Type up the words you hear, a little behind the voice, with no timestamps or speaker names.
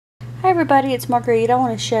everybody, it's Marguerite. I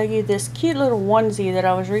want to show you this cute little onesie that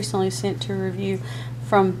I was recently sent to review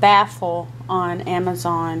from Baffle on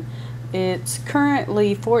Amazon. It's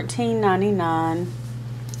currently $14.99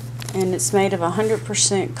 and it's made of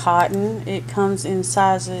 100% cotton. It comes in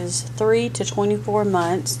sizes 3 to 24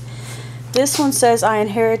 months. This one says, I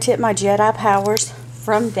inherited my Jedi powers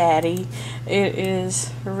from Daddy. It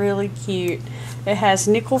is really cute. It has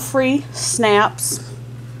nickel-free snaps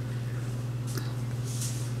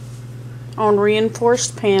on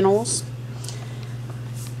reinforced panels,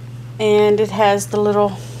 and it has the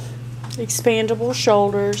little expandable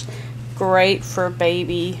shoulders, great for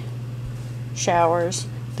baby showers.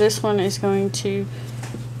 This one is going to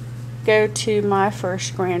go to my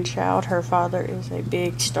first grandchild. Her father is a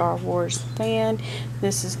big Star Wars fan.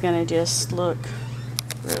 This is going to just look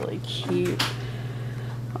really cute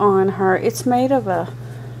on her. It's made of a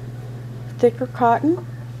thicker cotton,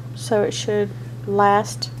 so it should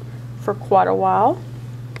last for quite a while.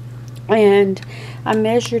 And I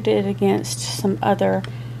measured it against some other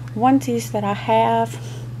onesies that I have,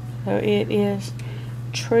 so it is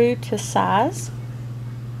true to size.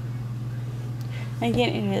 Again,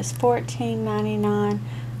 it is $14.99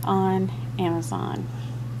 on Amazon.